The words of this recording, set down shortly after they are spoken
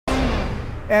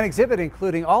An exhibit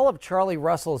including all of Charlie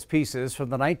Russell's pieces from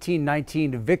the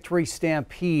 1919 Victory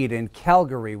Stampede in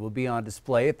Calgary will be on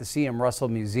display at the C.M. Russell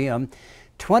Museum.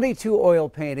 22 oil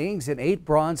paintings and 8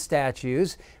 bronze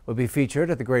statues will be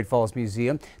featured at the Great Falls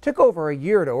Museum. It took over a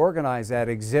year to organize that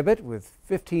exhibit, with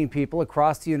 15 people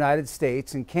across the United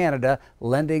States and Canada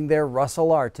lending their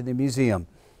Russell art to the museum.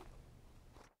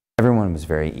 Everyone was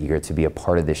very eager to be a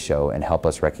part of this show and help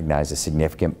us recognize a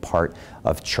significant part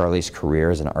of Charlie's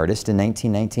career as an artist in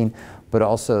 1919, but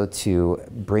also to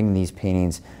bring these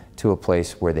paintings to a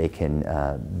place where they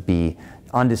can be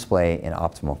on display in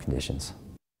optimal conditions.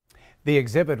 The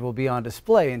exhibit will be on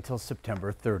display until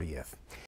September 30th.